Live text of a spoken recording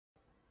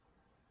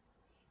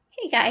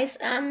guys,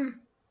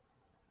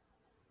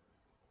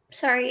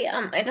 sorry,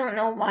 I don't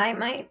know why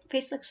my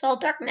face looks all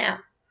dark now.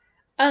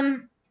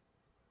 Hold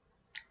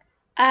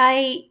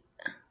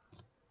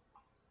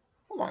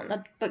on,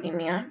 that's bugging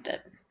me. I have to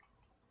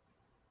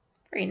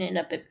bring it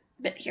up a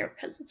bit here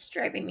because it's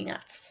driving me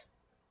nuts.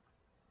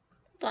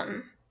 Hold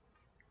on.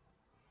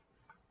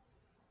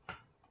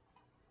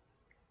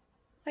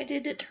 Why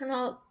did it turn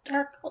all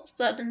dark all of a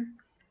sudden?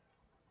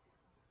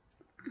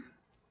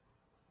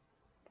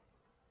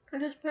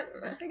 What is that?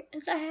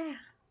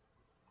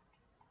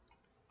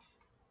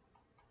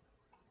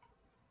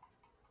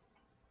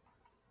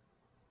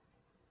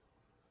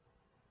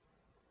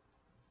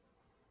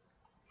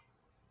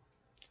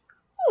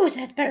 Oh, is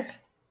that better?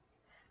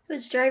 It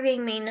was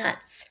driving me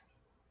nuts.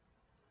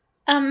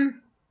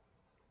 And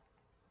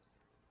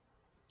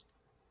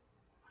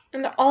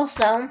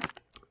also,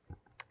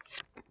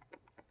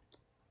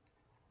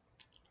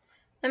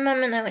 my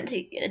mom and I went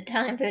to get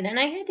Italian food, and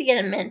I had to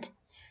get a mint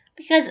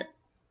because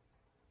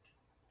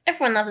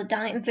everyone loves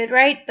Italian food,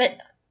 right? But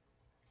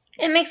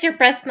it makes your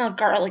breath smell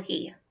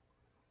garlicky.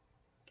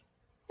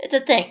 It's a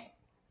thing.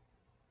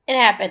 It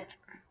happens.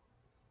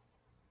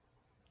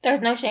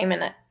 There's no shame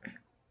in it.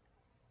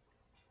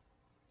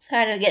 So I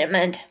had to get a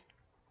mint.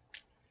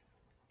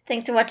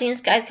 Thanks for watching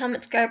this, guys.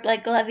 Comment, subscribe,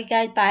 like, love you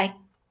guys. Bye.